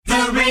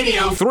the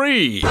Radio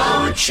 3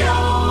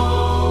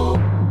 Roadshow.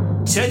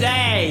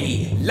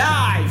 Today,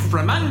 live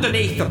from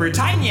underneath the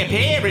Britannia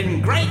Pier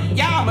in Great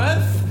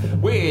Yarmouth,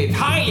 with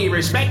highly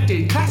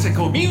respected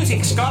classical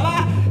music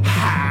scholar,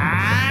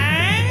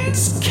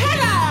 Hans Keller.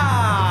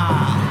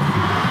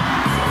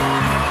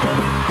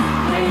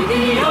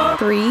 Radio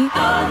 3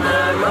 on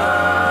the road.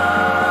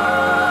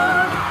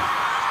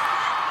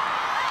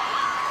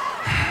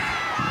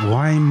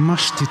 Why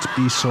must it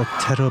be so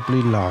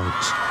terribly loud?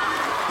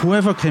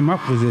 Whoever came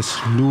up with this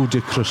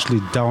ludicrously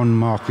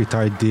down-market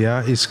idea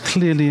is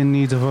clearly in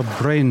need of a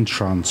brain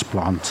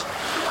transplant.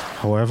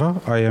 However,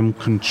 I am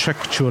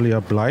contractually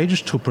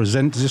obliged to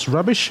present this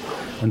rubbish,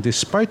 and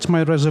despite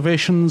my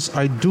reservations,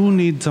 I do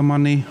need the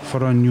money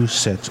for a new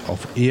set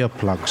of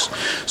earplugs.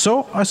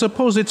 So I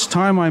suppose it's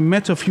time I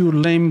met a few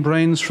lame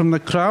brains from the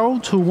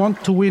crowd who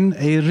want to win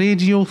a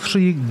Radio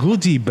 3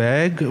 goodie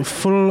bag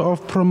full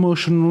of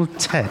promotional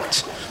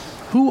tat.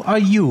 Who are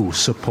you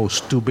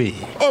supposed to be?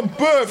 I'm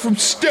Bert from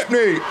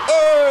Stepney.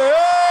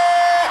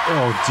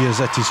 Oh dear,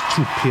 that is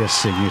too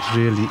piercing, it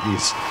really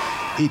is.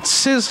 It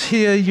says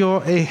here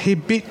you're a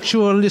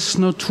habitual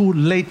listener to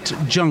Late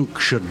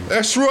Junction.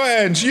 That's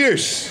right, Hans,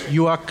 yes.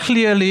 You are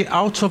clearly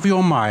out of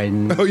your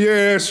mind. Oh,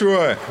 yeah, that's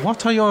right.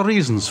 What are your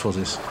reasons for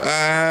this?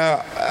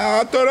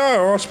 I don't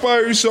know. I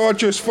suppose I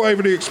just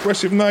favour the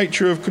expressive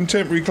nature of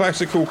contemporary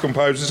classical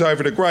composers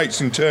over the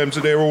greats in terms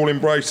of their all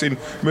embracing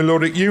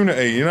melodic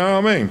unity, you know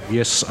what I mean?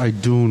 Yes, I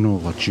do know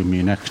what you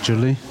mean,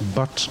 actually.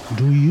 But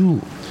do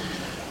you?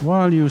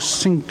 While you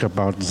think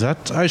about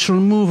that, I shall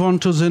move on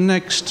to the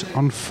next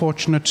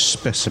unfortunate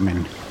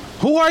specimen.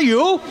 Who are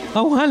you?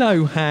 Oh,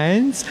 hello,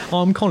 Hans.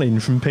 I'm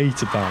Colin from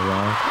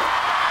Peterborough.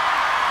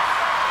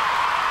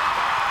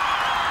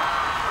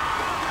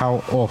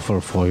 How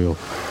awful for you.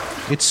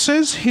 It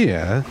says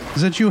here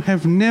that you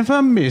have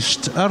never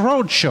missed a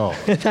roadshow.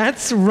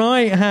 That's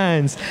right,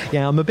 Hans.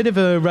 Yeah, I'm a bit of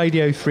a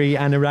Radio 3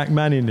 Anorak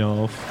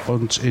Maninov.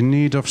 And in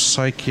need of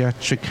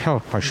psychiatric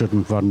help, I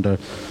shouldn't wonder.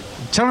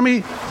 Tell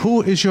me,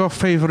 who is your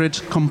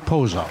favourite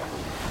composer?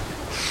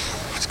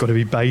 It's got to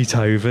be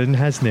Beethoven,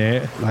 hasn't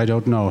it? I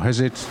don't know, has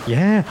it?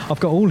 Yeah,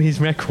 I've got all his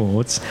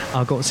records.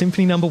 I've got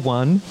Symphony No.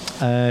 1,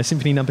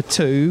 Symphony No.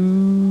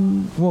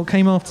 2. What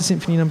came after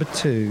Symphony No.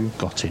 2?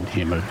 Gott in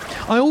Himmel.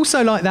 I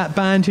also like that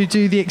band who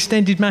do the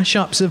extended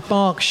mashups of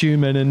Bach,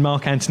 Schumann and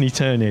Mark Anthony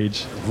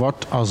Turnage.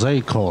 What are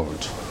they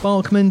called?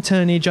 Bachman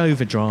Turnage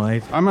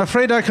Overdrive. I'm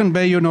afraid I can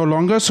bear you no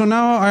longer, so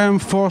now I am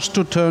forced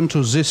to turn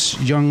to this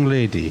young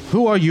lady.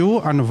 Who are you,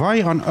 and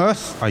why on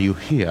earth are you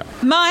here?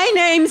 My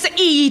name's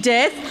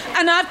Edith,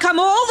 and I've come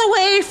all the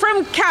way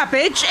from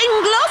Cabbage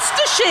in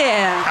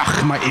Gloucestershire.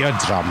 Ach, my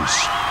eardrums.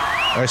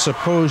 I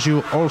suppose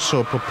you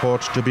also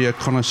purport to be a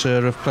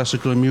connoisseur of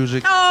classical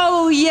music?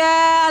 Oh,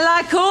 yeah,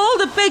 like all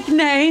the big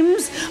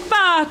names.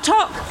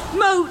 Bartok,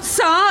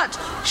 Mozart,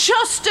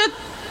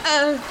 Shostakovich.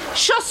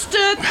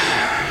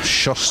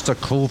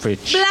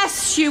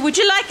 Bless you. Would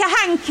you like a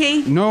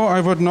hanky? No, I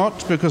would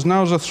not, because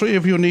now the three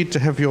of you need to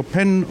have your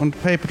pen and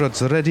paper at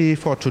the ready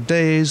for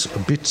today's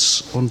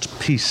Bits and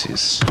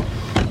Pieces.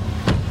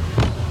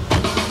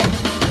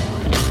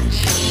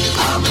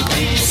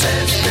 Bits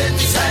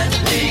and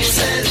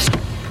pieces.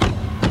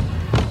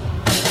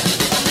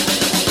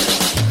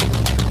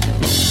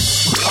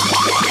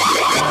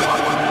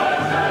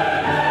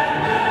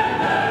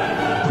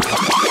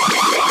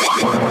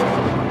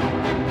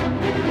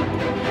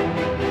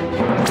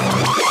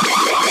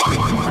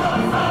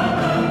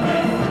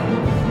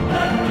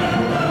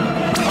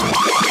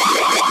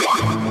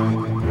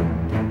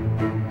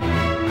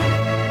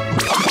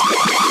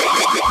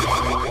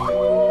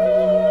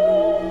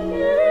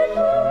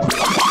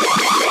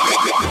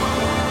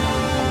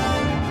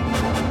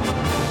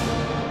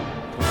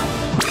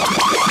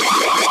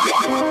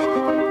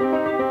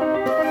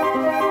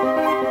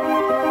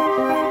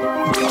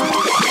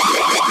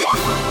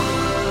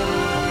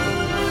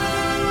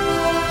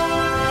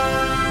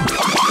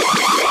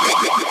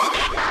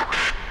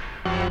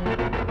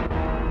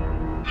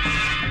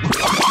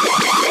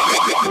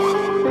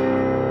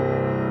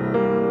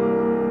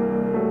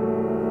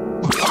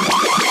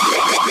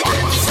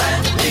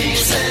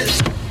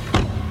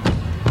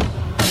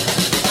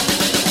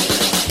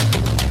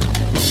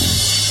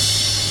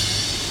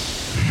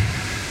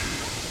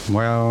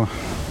 Well,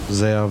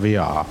 there we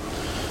are.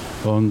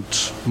 And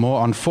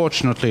more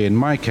unfortunately in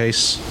my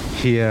case,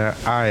 here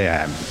I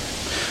am.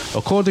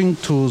 According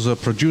to the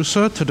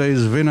producer,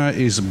 today's winner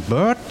is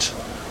Bert,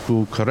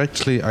 who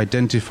correctly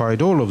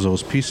identified all of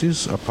those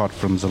pieces, apart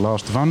from the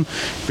last one,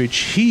 which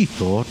he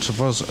thought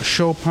was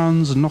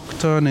Chopin's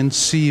Nocturne in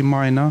C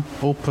minor,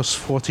 Opus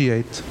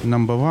 48,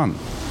 number 1.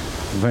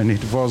 When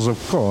it was, of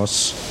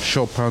course,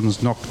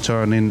 Chopin's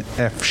Nocturne in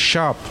F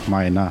sharp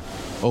minor,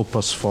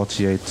 Opus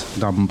 48,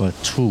 number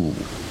 2.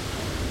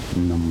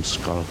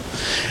 Numbskull.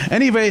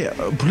 Anyway,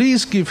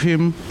 please give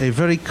him a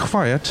very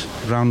quiet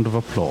round of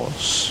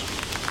applause.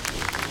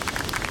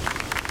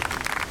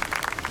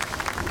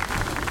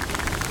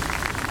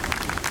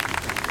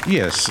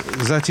 Yes,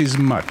 that is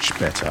much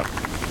better.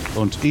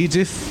 And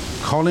Edith,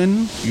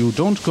 Colin, you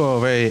don't go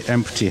away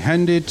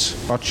empty-handed,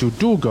 but you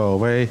do go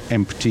away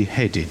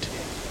empty-headed.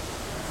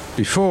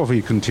 Before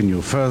we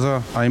continue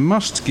further, I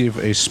must give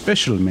a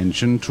special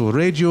mention to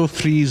Radio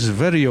 3's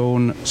very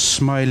own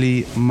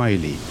Smiley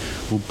Miley,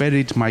 who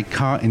buried my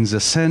car in the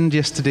sand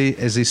yesterday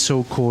as a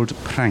so-called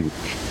prank.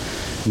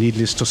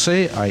 Needless to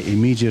say, I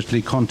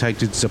immediately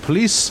contacted the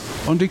police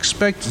and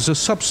expect the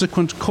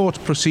subsequent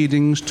court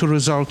proceedings to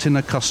result in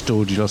a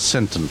custodial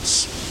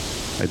sentence.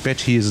 I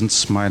bet he isn't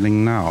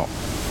smiling now.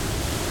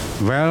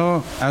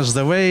 Well, as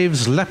the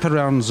waves lap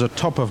around the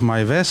top of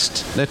my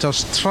vest, let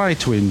us try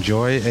to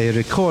enjoy a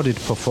recorded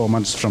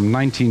performance from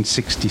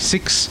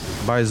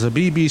 1966 by the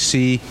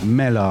BBC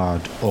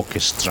Mallard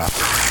Orchestra.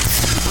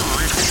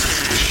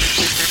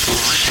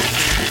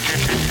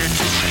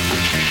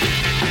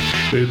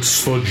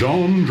 It's the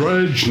John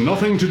Dredge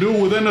Nothing to Do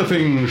with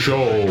Anything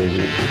show.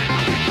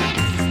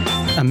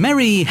 A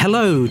merry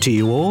hello to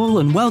you all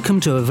and welcome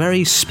to a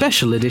very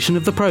special edition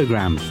of the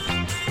programme.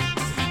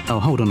 Oh,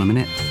 hold on a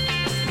minute.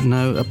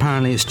 No,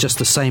 apparently it's just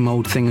the same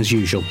old thing as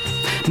usual.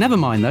 Never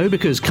mind though,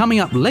 because coming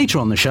up later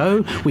on the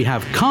show, we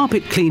have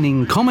carpet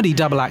cleaning comedy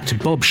double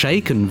act Bob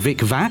Shake and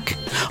Vic Vac,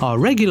 our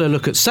regular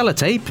look at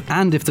sellotape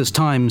and, if there's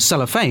time,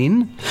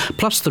 cellophane,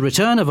 plus the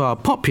return of our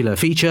popular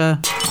feature,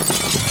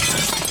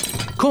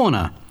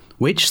 Corner,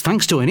 which,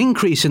 thanks to an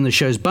increase in the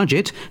show's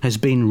budget, has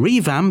been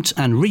revamped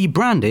and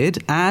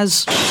rebranded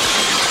as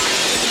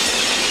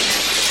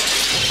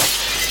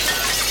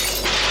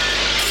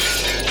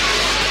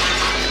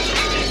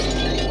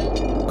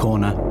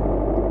Corner.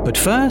 But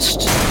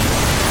first,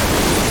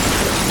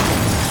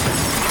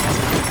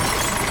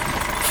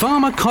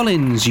 Farmer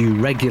Collins, you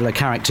regular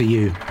character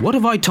you. What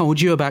have I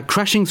told you about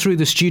crashing through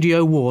the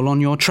studio wall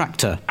on your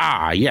tractor?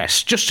 Ah,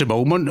 yes, just a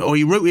moment.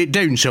 I wrote it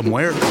down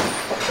somewhere.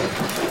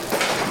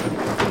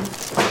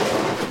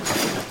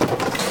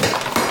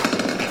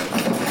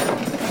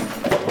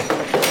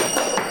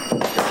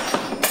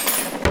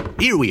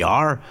 Here we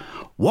are.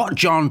 What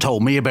John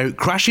told me about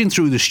crashing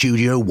through the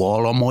studio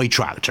wall on my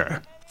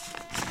tractor.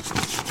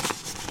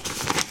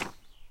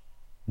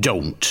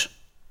 Don't.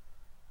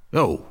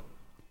 Oh,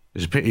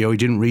 it's a pity I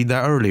didn't read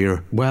that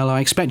earlier. Well, I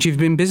expect you've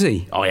been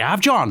busy. I have,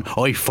 John.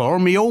 I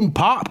formed my own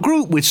pop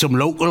group with some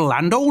local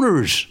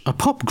landowners. A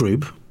pop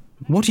group?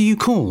 What are you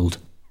called?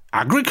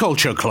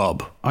 Agriculture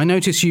Club. I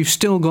notice you've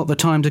still got the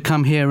time to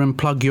come here and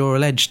plug your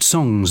alleged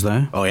songs,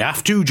 though. I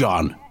have to,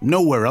 John.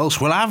 Nowhere else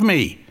will have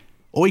me.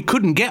 I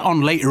couldn't get on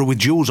later with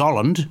Jules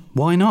Holland.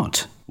 Why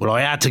not? Well,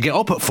 I had to get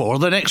up at 4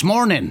 the next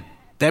morning.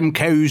 Them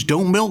cows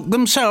don't milk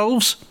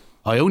themselves.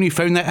 I only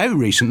found that out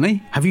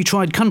recently. Have you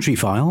tried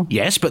Countryfile?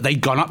 Yes, but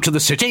they'd gone up to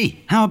the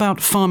city. How about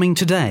Farming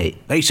Today?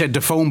 They said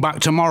to phone back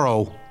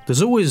tomorrow.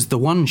 There's always the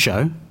one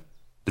show.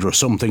 There are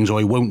some things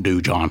I won't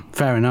do, John.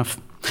 Fair enough.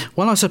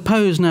 Well, I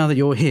suppose now that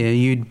you're here,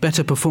 you'd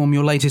better perform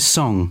your latest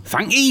song.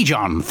 Thank ye,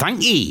 John,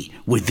 thank ye.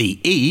 With the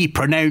E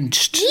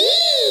pronounced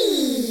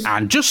E.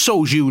 And just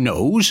so's you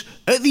knows,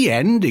 at the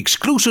end,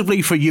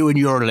 exclusively for you and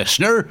your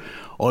listener,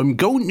 I'm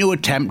going to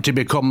attempt to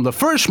become the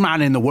first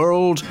man in the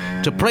world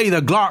to play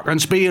the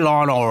glockenspiel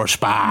on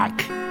horseback.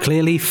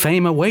 Clearly,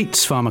 fame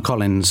awaits Farmer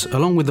Collins,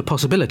 along with the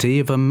possibility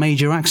of a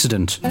major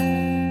accident.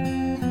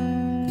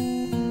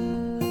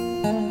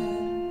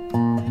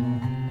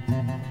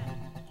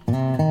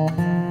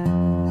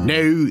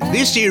 Now,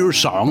 this here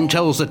song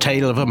tells the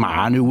tale of a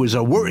man who was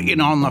a-working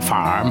on the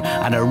farm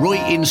and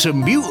a-writing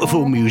some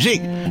beautiful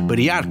music, but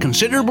he had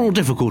considerable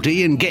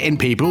difficulty in getting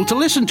people to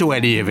listen to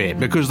any of it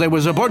because there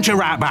was a bunch of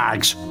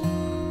ratbags.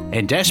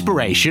 In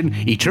desperation,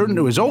 he turned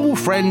to his old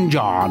friend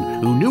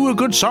John, who knew a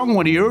good song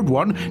when he heard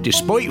one,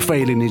 despite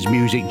failing his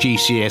music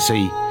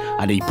GCSE,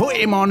 and he put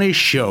him on his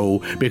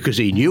show because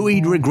he knew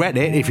he'd regret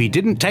it if he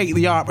didn't take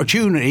the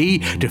opportunity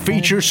to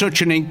feature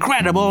such an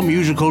incredible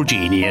musical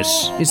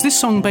genius. Is this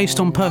song based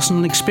on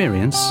personal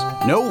experience?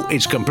 No,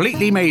 it's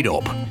completely made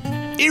up.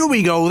 Here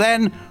we go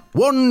then.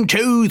 1,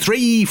 2,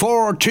 3,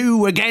 4,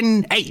 2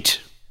 again,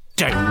 8.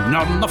 Down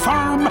on the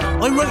farm,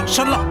 I writes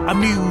a lot of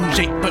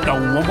music, but no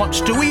one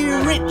wants to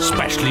hear it,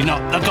 especially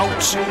not the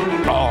goats.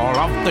 All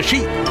of the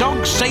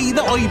sheepdogs say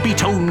that I be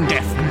tone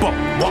deaf, but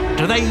what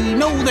do they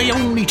know? They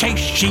only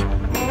taste sheep. Whoa,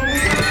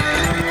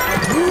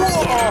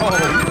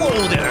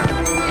 whoa there,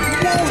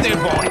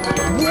 boy.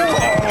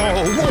 Whoa.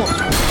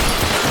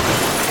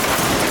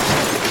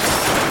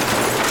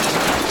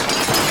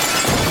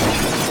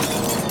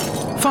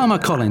 Farmer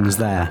Collins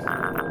there,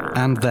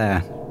 and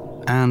a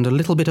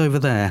little bit over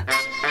there.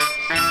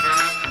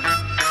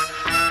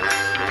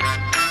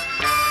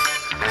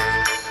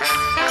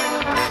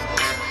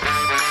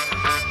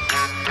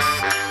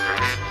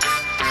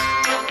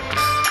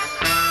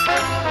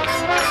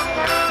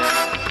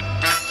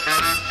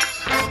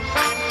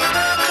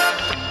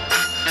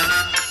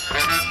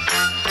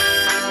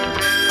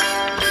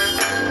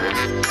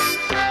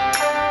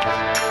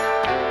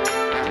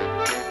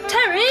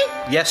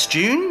 Yes,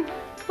 June?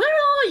 Where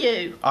are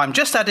you? I'm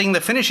just adding the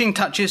finishing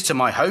touches to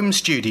my home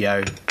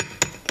studio.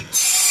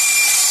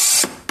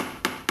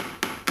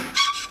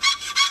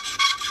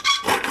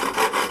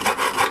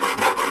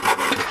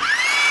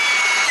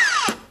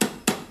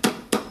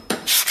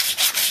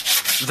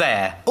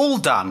 There, all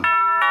done.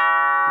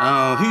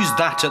 Oh, who's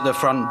that at the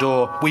front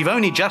door? We've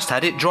only just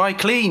had it dry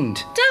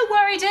cleaned. Don't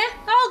worry, dear.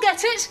 I'll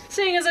get it,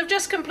 seeing as I've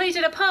just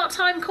completed a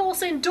part-time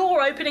course in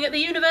door opening at the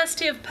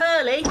University of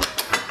Purley.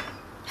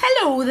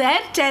 Hello there,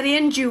 Terry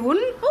and June.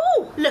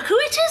 Oh, look who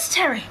it is,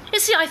 Terry.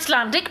 It's the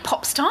Icelandic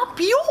pop star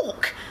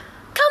Björk.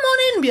 Come on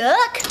in,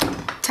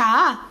 Björk.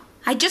 Ta.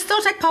 I just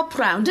thought I'd pop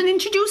round and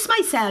introduce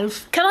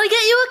myself. Can I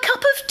get you a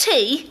cup of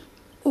tea?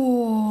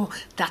 Oh,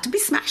 that'd be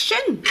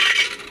smashing.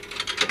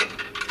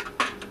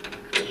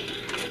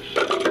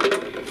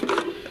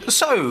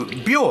 So,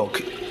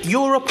 Björk,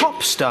 you're a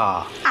pop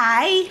star.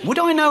 Aye. Would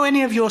I know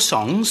any of your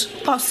songs?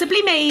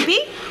 Possibly, maybe.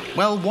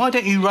 Well, why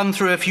don't you run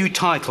through a few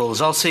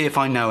titles? I'll see if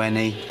I know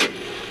any.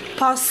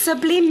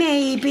 Possibly,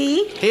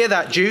 maybe. Hear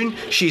that, June?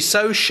 She's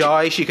so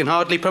shy she can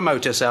hardly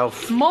promote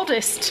herself.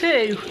 Modest,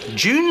 too.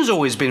 June's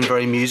always been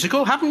very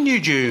musical, haven't you,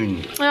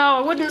 June? Oh,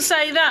 I wouldn't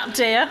say that,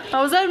 dear.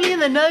 I was only in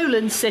the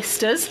Nolan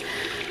sisters.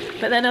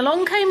 But then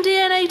along came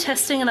DNA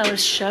testing and I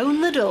was shown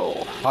the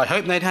door. I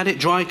hope they'd had it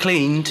dry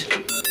cleaned.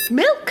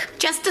 Milk?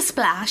 Just a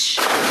splash.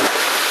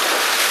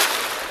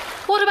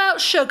 What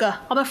about sugar?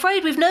 I'm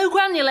afraid we've no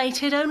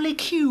granulated, only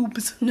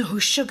cubes. No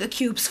sugar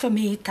cubes for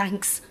me,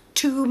 thanks.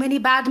 Too many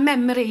bad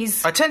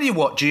memories. I tell you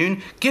what,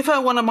 June, give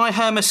her one of my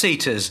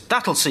Hermesitas.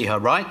 That'll see her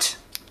right.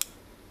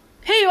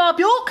 Here you are,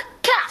 Björk.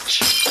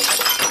 Catch!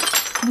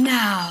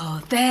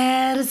 Now,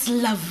 there's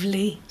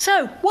lovely.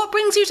 So, what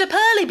brings you to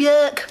Purley,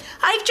 Björk?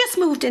 I've just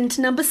moved into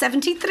number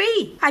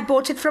 73. I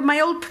bought it from my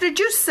old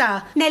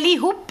producer, Nellie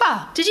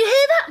Hooper. Did you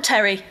hear that,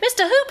 Terry?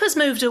 Mr. Hooper's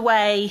moved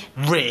away.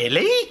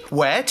 Really?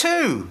 Where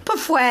to?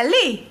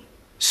 Pafwelly.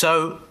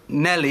 So,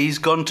 Nellie's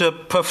gone to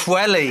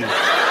Pafwelly.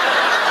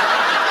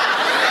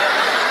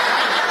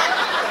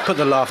 Put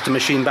the laughter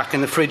machine back in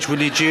the fridge,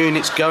 will you, June?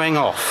 It's going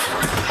off.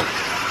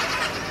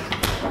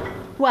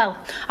 Well,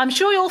 I'm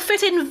sure you'll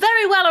fit in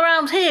very well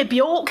around here,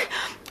 Björk.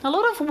 A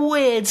lot of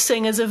weird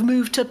singers have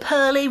moved to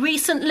Purley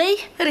recently.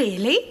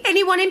 Really?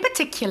 Anyone in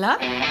particular?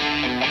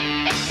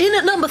 In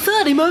at number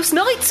 30 most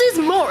nights is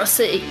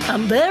Morrissey,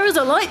 and there is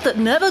a light that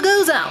never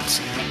goes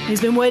out. He's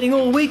been waiting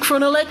all week for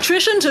an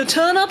electrician to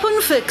turn up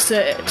and fix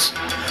it.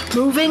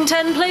 Moving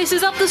 10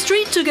 places up the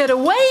street to get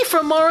away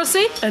from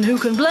Morrissey, and who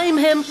can blame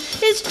him,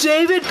 is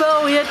David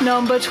Bowie at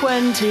number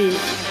 20.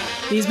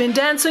 He's been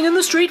dancing in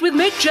the street with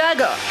Mick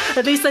Jagger.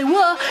 At least they were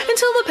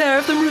until the pair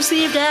of them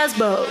received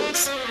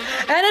ASBOs.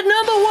 And at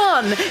number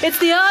 1, it's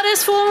the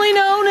artist formerly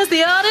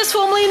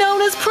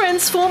known as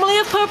Prince, formerly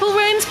of Purple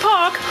Rain's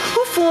Park,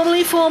 who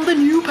formally formed the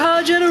new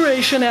power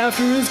generation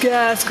after his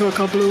gas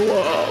cooker blew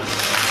up.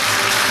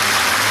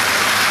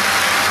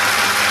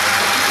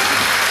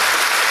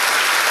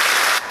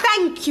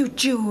 Thank you,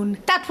 June.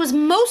 That was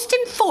most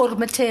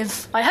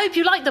informative. I hope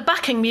you like the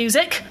backing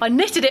music. I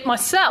knitted it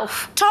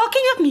myself.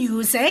 Talking of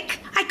music,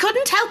 I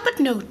couldn't help but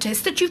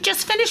notice that you've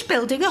just finished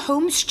building a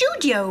home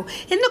studio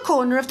in the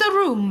corner of the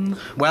room.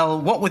 Well,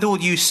 what with all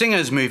you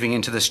singers moving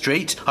into the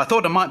street, I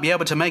thought I might be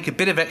able to make a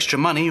bit of extra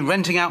money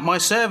renting out my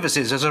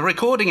services as a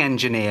recording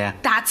engineer.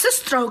 That's a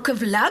stroke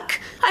of luck.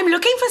 I'm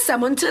looking for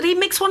someone to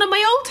remix one of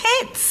my old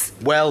hits.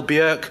 Well,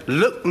 Björk,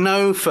 look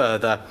no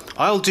further.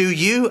 I'll do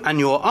you and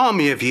your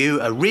army of you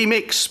a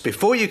remix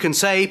before you can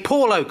say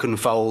Paul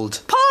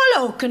Oakenfold.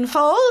 Paul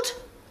Oakenfold?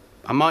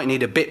 I might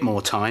need a bit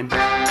more time.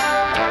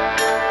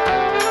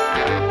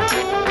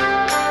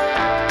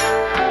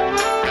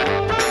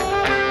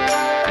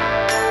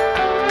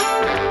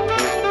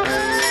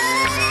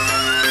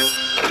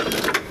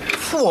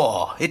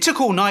 Whoa, it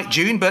took all night,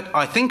 June, but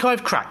I think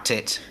I've cracked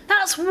it.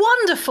 That's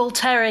wonderful,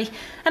 Terry.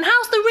 And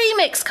how's the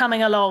remix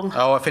coming along?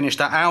 Oh, I finished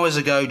that hours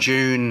ago,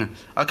 June.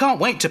 I can't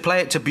wait to play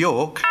it to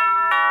Björk.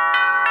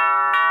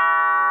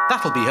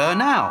 That'll be her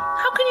now.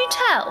 How can you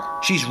tell?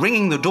 She's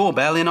ringing the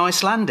doorbell in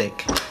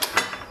Icelandic.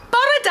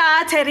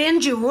 Borada, Terry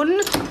and June.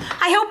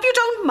 I hope you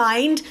don't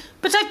mind,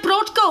 but I've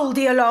brought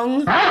Goldie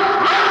along.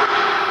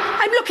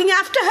 I'm looking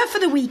after her for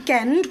the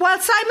weekend while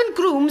Simon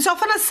Groom's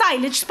off on a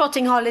silage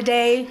spotting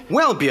holiday.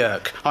 Well,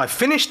 Björk, I've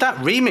finished that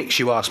remix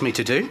you asked me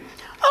to do.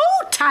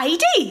 Oh,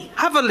 tidy.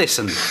 Have a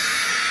listen.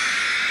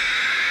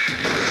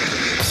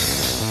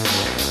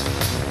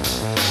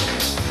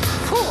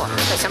 Oh,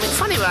 there's something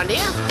funny around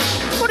here.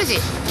 What is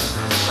it?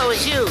 Oh,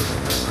 it's you.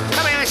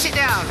 Come here and sit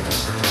down.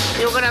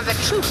 You're going to have the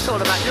truth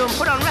told about you and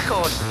put on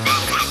record.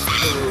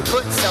 Who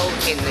put salt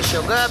in the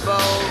sugar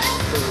bowl?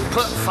 Who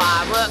put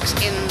fireworks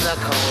in the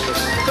coal?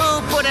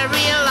 Who put a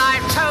real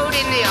live toad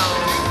in the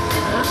old?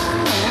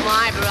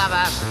 My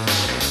brother.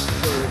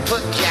 Who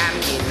put jam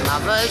in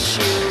mother's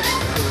shoe?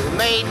 Who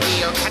made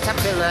real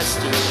caterpillar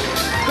stew?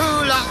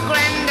 Who locked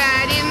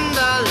granddad in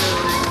the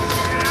loo?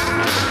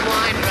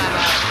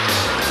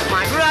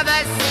 My brother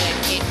said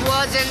it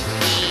wasn't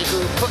he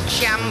who put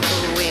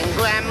shampoo in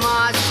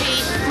grandma's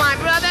tea. My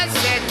brother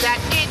said that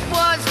it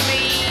was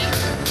me.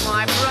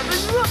 My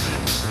brother's rotten.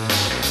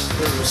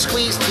 Who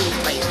squeezed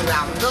toothpaste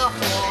round the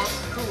hall.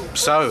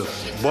 So,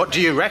 what do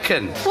you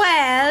reckon?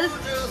 Well,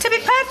 To be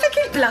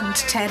perfectly blunt,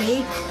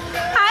 Terry,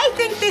 I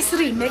think this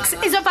remix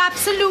is of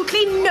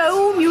absolutely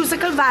no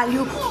musical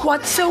value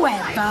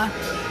whatsoever.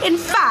 In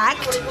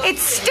fact, it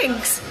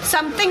stinks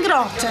something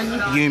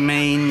rotten. You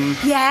mean?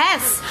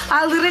 Yes,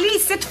 I'll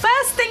release it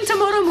first thing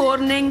tomorrow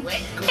morning.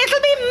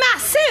 It'll be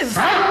massive.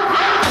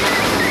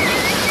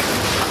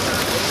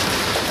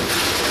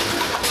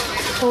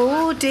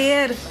 Oh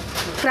dear.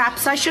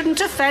 Perhaps I shouldn't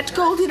have fed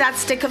Goldie that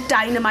stick of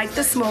dynamite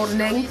this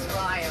morning.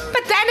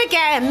 But then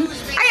again,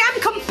 I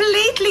am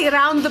completely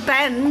round the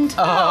bend.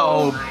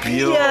 Oh,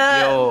 Bjork.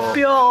 Yeah,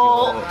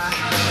 Bjork.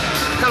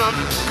 Come on,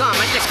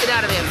 mate, let's get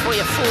out of here before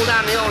you fall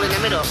down the hole in the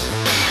middle.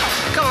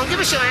 Come on, give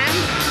us your hand.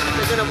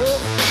 We're going to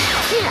walk.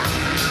 Here,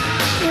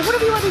 what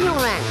have you had in your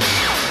hand?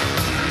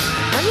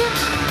 Have you?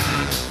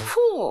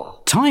 4.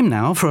 Time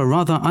now for a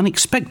rather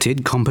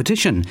unexpected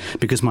competition,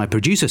 because my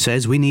producer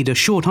says we need a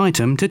short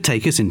item to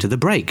take us into the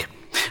break.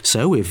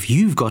 So if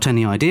you've got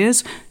any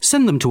ideas,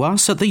 send them to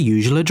us at the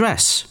usual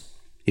address.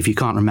 If you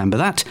can't remember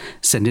that,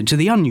 send it to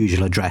the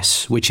unusual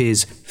address, which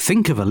is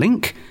Think of a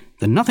Link,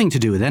 The Nothing to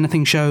Do with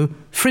Anything Show,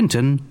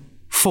 Frinton,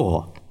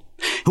 4.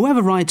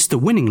 Whoever writes the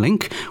winning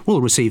link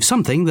will receive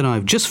something that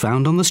I've just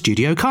found on the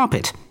studio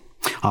carpet.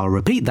 I'll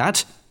repeat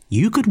that.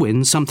 You could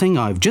win something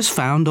I've just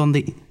found on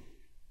the...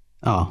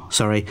 Oh,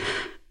 sorry.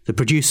 The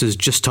producers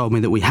just told me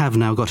that we have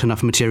now got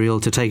enough material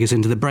to take us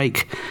into the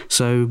break,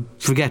 so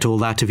forget all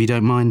that if you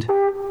don't mind.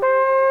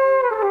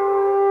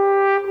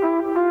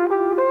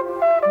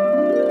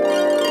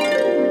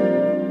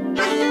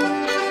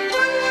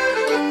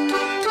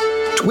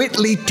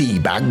 Whitley tea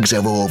bags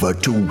have over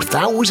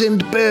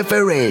 2,000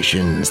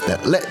 perforations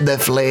that let the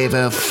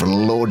flavour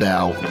flood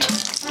out.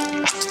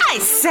 I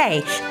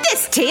say,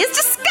 this tea is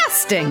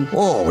disgusting.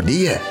 Oh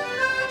dear.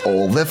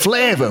 All the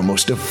flavour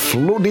must have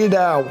flooded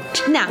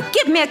out. Now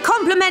give me a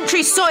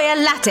complimentary soya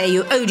latte,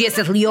 you odious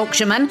little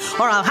Yorkshireman,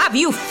 or I'll have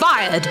you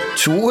fired.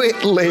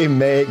 Whitley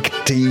make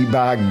tea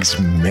bags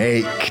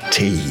make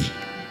tea.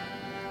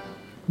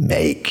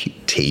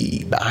 Make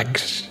tea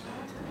bags.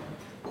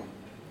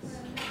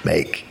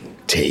 Make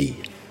tea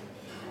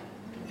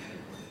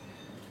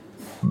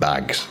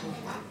bags.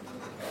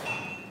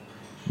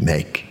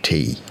 Make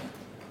tea.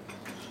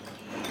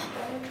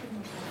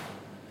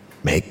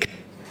 Make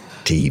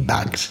tea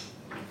bags.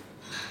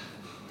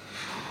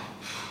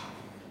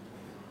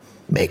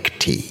 Make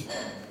tea.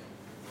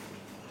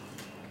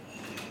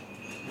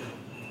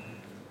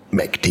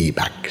 Make tea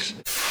bags.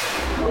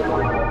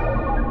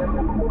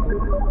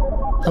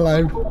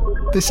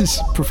 Hello, this is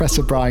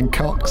Professor Brian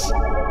Cox.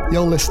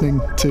 You're listening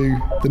to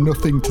the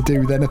Nothing to Do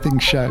with Anything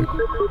show.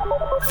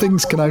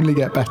 Things can only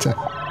get better.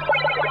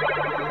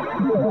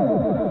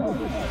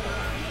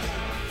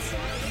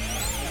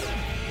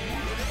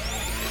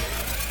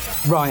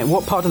 Right,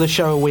 what part of the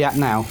show are we at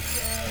now?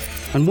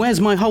 And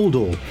where's my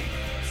hold-all?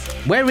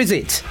 Where is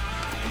it?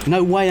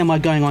 No way am I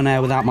going on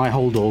air without my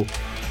hold-all.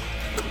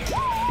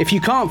 If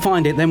you can't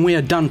find it, then we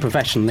are done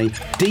professionally.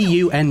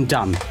 D-U-N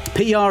done.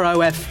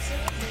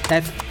 P-R-O-F...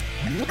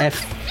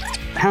 F...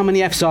 How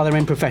many F's are there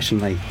in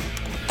professionally?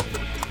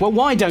 Well,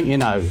 why don't you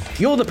know?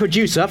 You're the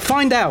producer,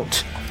 find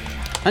out.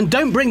 And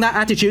don't bring that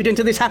attitude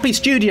into this happy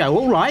studio,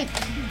 all right?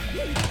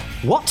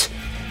 What?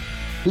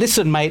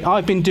 Listen, mate,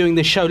 I've been doing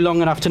this show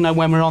long enough to know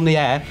when we're on the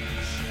air.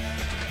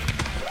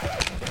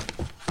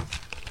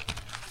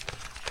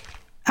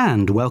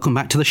 And welcome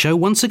back to the show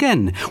once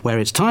again, where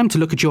it's time to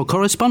look at your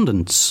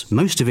correspondence,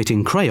 most of it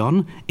in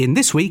crayon, in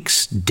this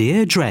week's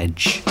Dear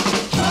Dredge.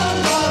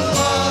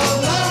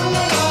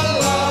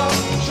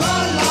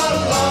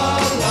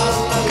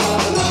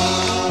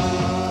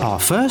 Our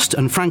first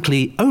and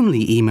frankly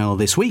only email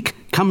this week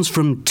comes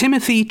from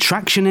Timothy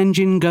Traction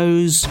Engine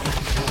Goes...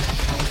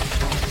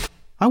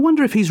 I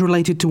wonder if he's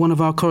related to one of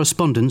our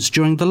correspondents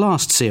during the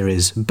last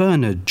series,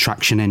 Bernard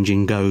Traction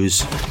Engine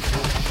Goes.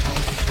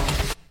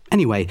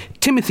 Anyway,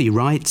 Timothy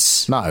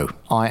writes... No,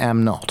 I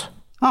am not.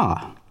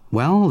 Ah,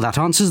 well, that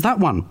answers that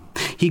one.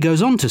 He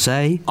goes on to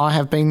say... I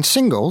have been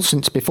single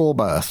since before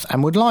birth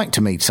and would like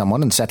to meet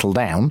someone and settle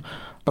down,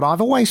 but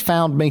I've always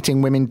found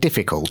meeting women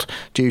difficult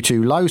due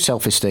to low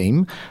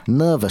self-esteem,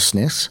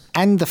 nervousness,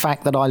 and the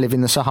fact that I live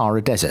in the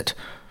Sahara Desert.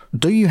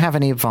 Do you have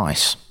any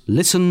advice?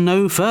 Listen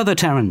no further,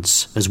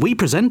 Terence, as we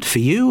present for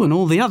you and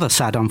all the other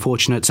sad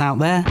unfortunates out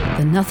there...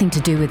 The Nothing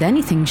to Do with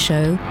Anything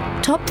show,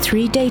 top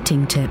 3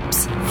 dating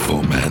tips.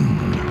 For men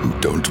who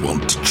don't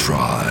want to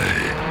try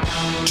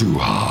too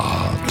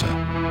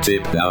hard.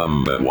 Tip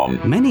number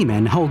 1. Many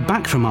men hold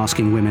back from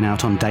asking women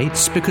out on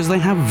dates because they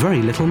have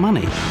very little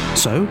money.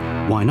 So,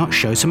 why not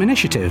show some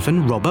initiative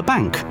and rob a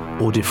bank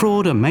or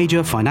defraud a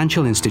major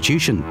financial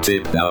institution?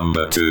 Tip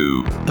number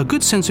 2. A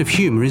good sense of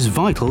humour is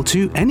vital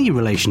to any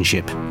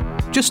relationship.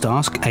 Just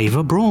ask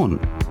Ava Braun.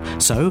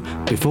 So,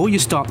 before you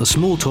start the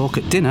small talk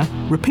at dinner,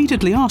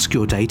 repeatedly ask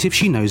your date if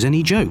she knows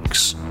any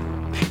jokes.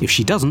 If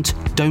she doesn't,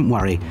 don't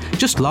worry.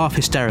 Just laugh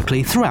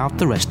hysterically throughout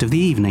the rest of the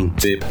evening.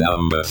 Tip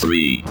number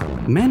 3.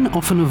 Men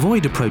often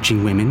avoid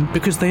approaching women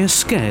because they are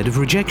scared of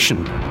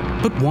rejection.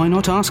 But why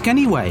not ask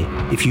anyway?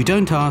 If you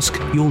don't ask,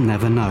 you'll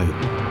never know.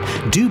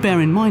 Do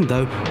bear in mind,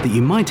 though, that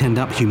you might end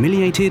up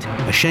humiliated,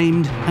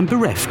 ashamed, and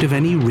bereft of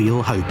any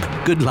real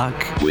hope. Good luck.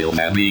 Will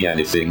there be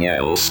anything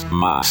else,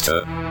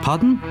 Master?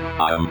 Pardon?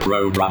 I am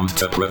programmed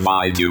to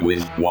provide you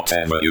with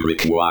whatever you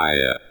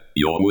require.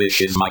 Your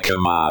wish is my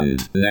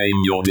command.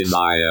 Name your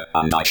desire,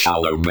 and I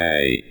shall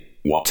obey.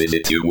 What is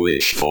it you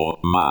wish for,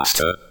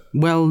 Master?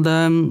 Well,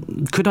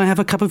 could I have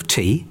a cup of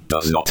tea?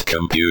 Does not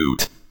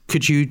compute.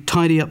 Could you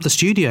tidy up the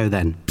studio,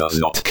 then? Does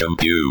not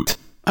compute.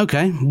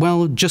 OK,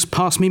 well, just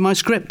pass me my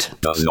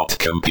script. Does not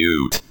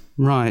compute.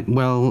 Right,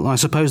 well, I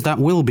suppose that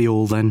will be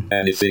all, then.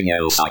 Anything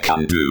else I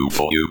can do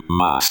for you,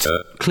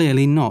 Master?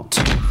 Clearly not.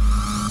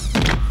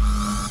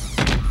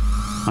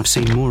 I've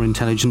seen more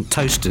intelligent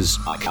toasters.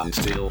 I can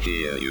still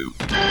hear you.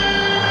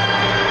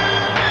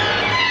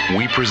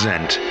 We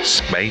present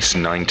Space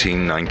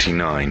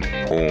 1999,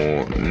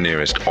 or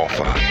Nearest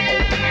Offer.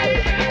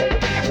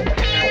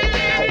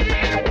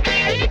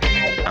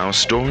 Our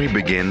story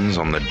begins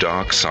on the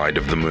dark side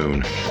of the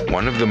moon,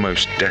 one of the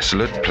most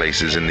desolate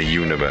places in the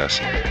universe,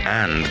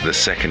 and the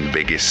second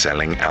biggest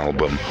selling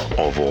album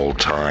of all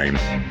time.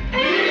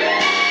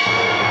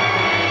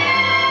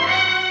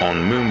 On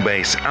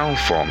Moonbase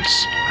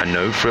Alphonse, a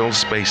no-frills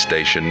space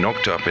station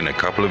knocked up in a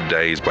couple of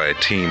days by a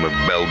team of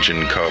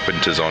Belgian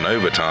carpenters on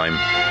overtime,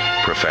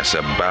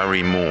 Professor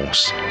Barry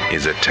Morse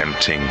is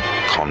attempting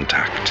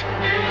contact.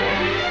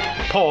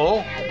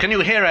 Paul, can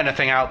you hear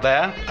anything out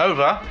there?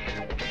 Over.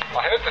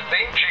 I heard the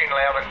theme tune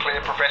loud and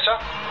clear, Professor.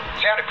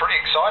 Sounded pretty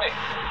exciting.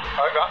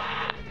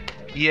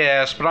 Over.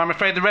 Yes, but I'm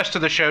afraid the rest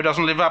of the show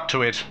doesn't live up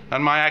to it,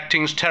 and my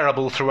acting's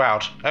terrible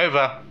throughout.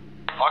 Over.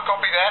 I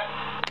copy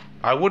that.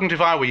 I wouldn't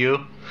if I were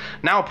you.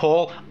 Now,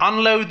 Paul,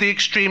 unload the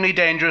extremely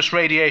dangerous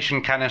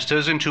radiation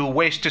canisters into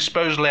Waste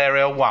Disposal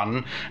Area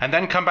 1, and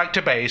then come back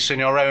to base in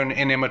your own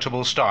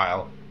inimitable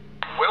style.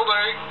 Will do.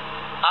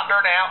 Under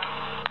and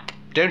out.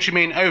 Don't you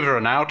mean over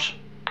and out?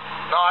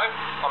 No,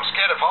 I'm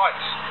scared of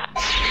heights.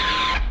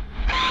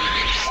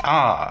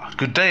 Ah,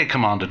 good day,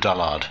 Commander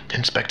Dullard.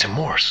 Inspector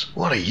Morse,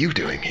 what are you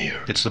doing here?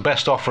 It's the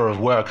best offer of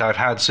work I've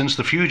had since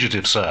The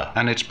Fugitive, sir,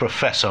 and it's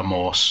Professor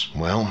Morse.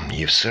 Well,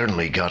 you've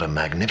certainly got a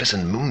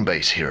magnificent moon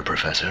base here,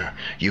 Professor.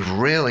 You've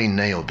really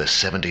nailed the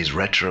 70s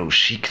retro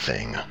chic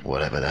thing,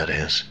 whatever that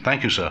is.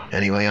 Thank you, sir.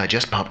 Anyway, I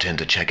just popped in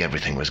to check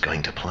everything was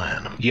going to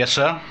plan. Yes,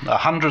 sir.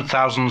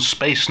 100,000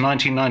 Space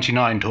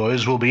 1999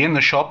 toys will be in the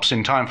shops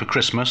in time for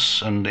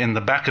Christmas and in the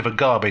back of a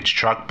garbage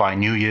truck by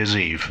New Year's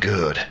Eve.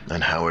 Good.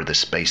 And how are the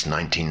Space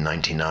 1999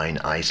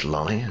 ice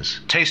lollies?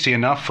 Tasty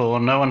enough for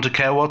no one to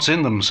care what's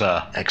in them,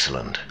 sir.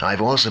 Excellent.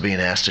 I've also been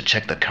asked to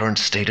check the current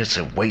status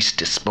of Waste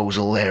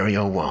Disposal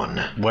Area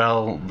 1.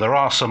 Well, there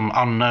are some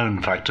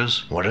unknown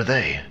factors. What are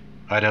they?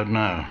 I don't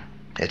know.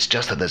 It's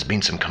just that there's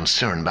been some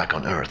concern back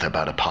on Earth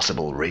about a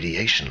possible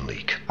radiation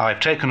leak.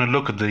 I've taken a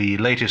look at the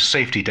latest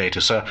safety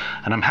data, sir,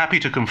 and I'm happy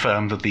to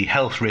confirm that the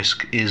health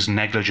risk is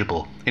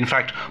negligible. In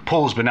fact,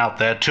 Paul's been out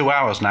there 2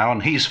 hours now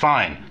and he's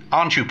fine.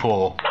 Aren't you,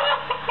 Paul?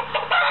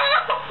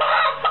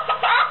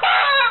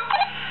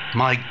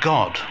 My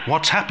God,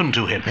 what's happened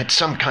to him? It's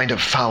some kind of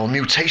foul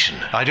mutation.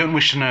 I don't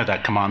wish to know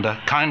that, Commander.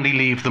 Kindly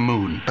leave the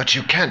moon. But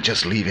you can't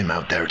just leave him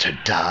out there to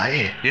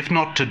die. If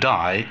not to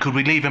die, could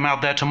we leave him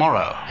out there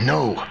tomorrow?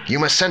 No, you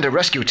must send a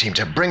rescue team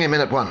to bring him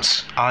in at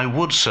once. I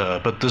would,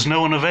 sir, but there's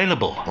no one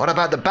available. What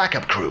about the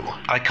backup crew?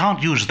 I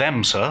can't use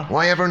them, sir.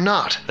 Why ever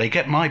not? They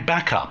get my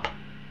backup.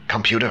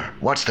 Computer,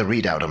 what's the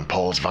readout on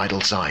Paul's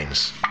vital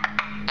signs?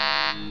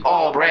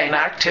 All brain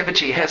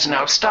activity has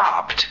now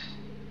stopped.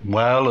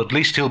 Well, at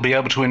least he'll be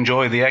able to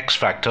enjoy the X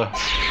Factor.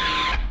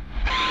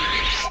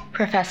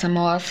 Professor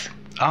Morse.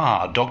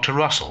 Ah, Dr.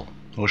 Russell.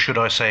 Or should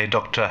I say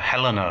Dr.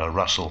 Helena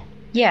Russell?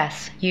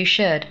 Yes, you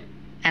should.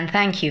 And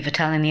thank you for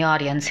telling the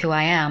audience who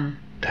I am.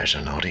 There's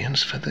an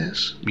audience for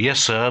this? Yes,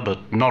 sir,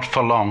 but not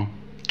for long.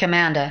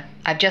 Commander,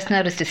 I've just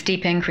noticed a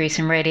steep increase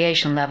in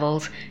radiation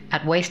levels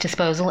at Waste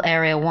Disposal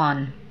Area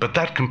 1. But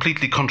that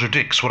completely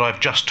contradicts what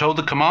I've just told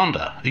the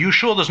Commander. Are you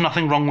sure there's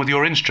nothing wrong with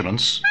your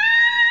instruments?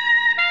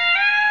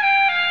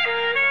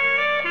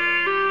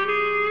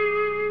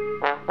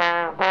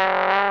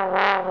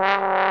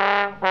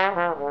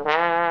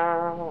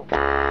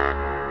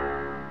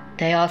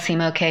 They all seem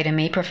okay to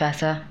me,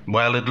 Professor.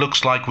 Well, it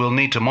looks like we'll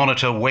need to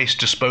monitor Waste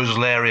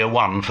Disposal Area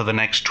 1 for the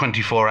next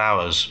 24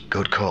 hours.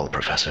 Good call,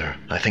 Professor.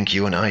 I think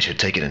you and I should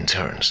take it in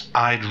turns.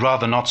 I'd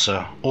rather not,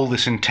 sir. All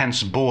this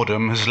intense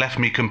boredom has left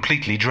me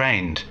completely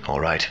drained. All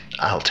right,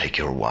 I'll take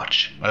your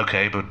watch.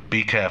 Okay, but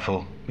be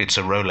careful. It's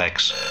a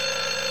Rolex.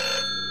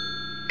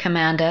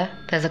 Commander,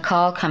 there's a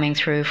call coming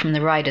through from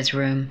the writer's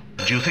room.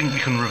 Do you think we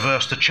can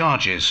reverse the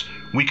charges?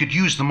 We could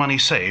use the money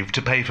saved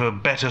to pay for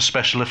better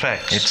special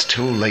effects. It's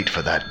too late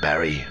for that,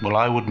 Barry. Well,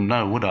 I wouldn't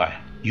know, would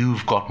I?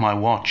 You've got my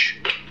watch.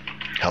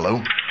 Hello?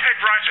 Head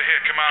writer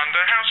here,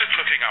 Commander. How's it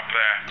looking up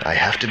there? I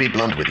have to be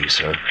blunt with you,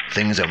 sir.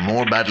 Things are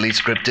more badly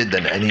scripted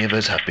than any of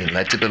us have been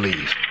led to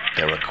believe.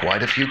 There are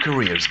quite a few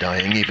careers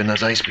dying even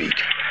as I speak.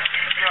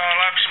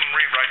 I'll have some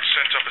rewrites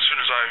sent up as soon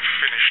as I've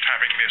finished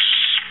having this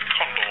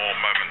condor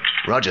moment.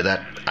 Roger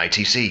that.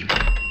 ITC.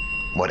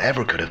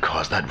 Whatever could have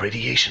caused that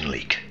radiation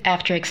leak?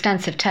 After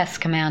extensive tests,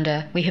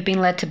 Commander, we have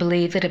been led to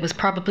believe that it was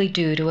probably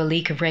due to a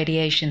leak of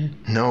radiation.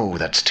 No,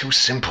 that's too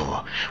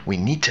simple. We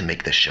need to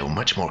make the show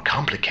much more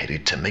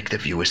complicated to make the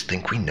viewers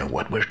think we know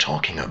what we're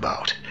talking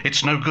about.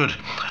 It's no good.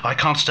 I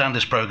can't stand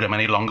this program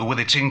any longer with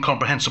its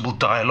incomprehensible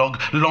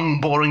dialogue, long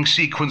boring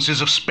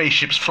sequences of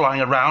spaceships flying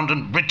around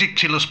and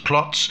ridiculous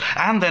plots,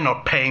 and they're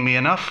not paying me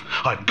enough.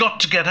 I've got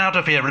to get out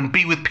of here and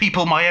be with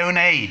people my own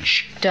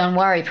age. Don't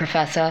worry,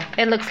 Professor.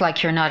 It looks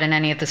like you're not in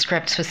any of the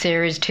scripts for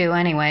Series 2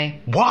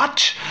 anyway.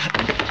 What?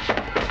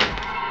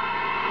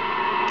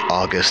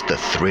 August the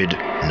 3rd,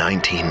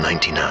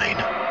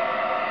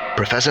 1999.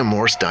 Professor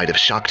Morse died of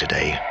shock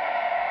today.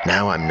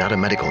 Now I'm not a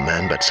medical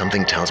man, but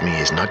something tells me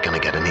he's not going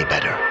to get any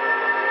better.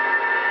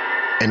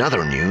 In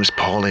other news,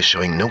 Paul is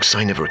showing no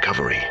sign of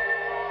recovery.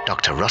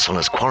 Dr. Russell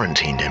has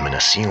quarantined him in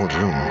a sealed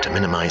room to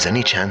minimize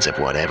any chance of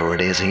whatever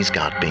it is he's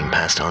got being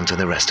passed on to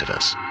the rest of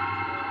us.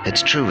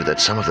 It's true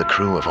that some of the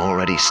crew have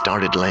already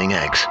started laying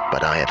eggs,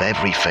 but I have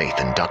every faith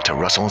in Dr.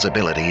 Russell's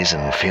abilities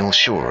and feel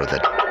sure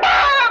that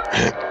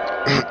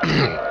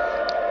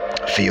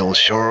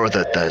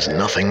there's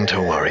nothing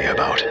to worry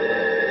about.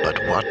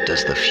 But what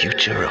does the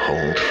future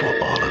hold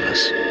for all of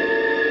us?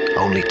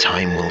 Only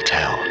time will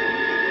tell.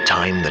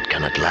 Time that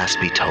can at last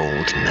be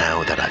told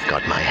now that I've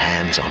got my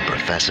hands on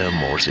Professor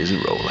Morse's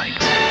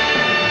Rolex.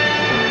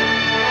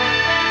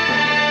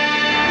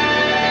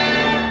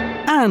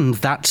 And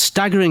that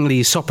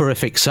staggeringly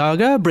soporific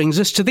saga brings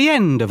us to the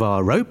end of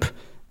our rope,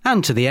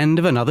 and to the end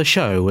of another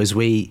show as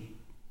we...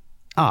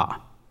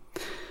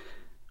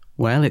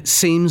 Well, it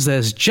seems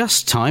there's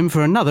just time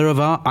for another of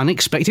our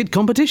unexpected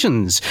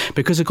competitions,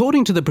 because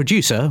according to the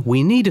producer,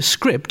 we need a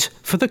script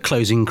for the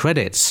closing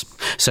credits.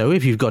 So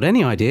if you've got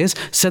any ideas,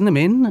 send them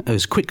in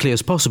as quickly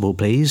as possible,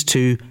 please,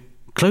 to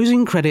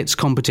Closing Credits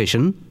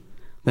Competition,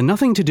 The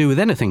Nothing to Do with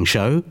Anything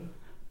Show,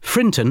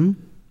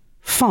 Frinton,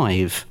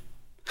 5.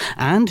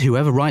 And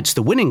whoever writes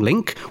the winning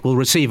link will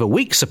receive a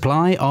week's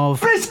supply of...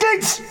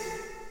 biscuits!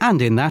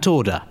 And in that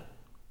order.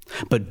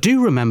 But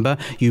do remember,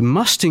 you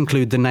must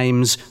include the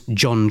names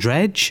John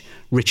Dredge,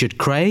 Richard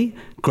Cray,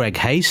 Greg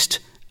Haste,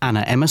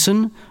 Anna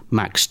Emerson,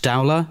 Max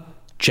Dowler,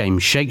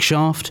 James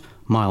Shakeshaft,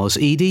 Miles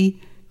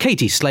Eady,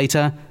 Katie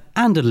Slater,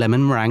 and a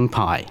lemon meringue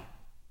pie.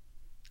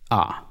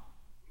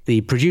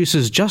 The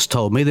producers just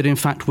told me that in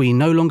fact we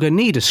no longer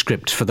need a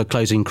script for the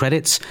closing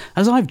credits,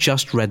 as I've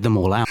just read them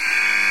all out.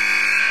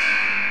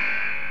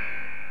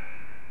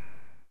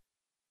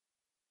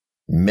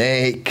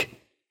 Make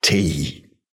tea.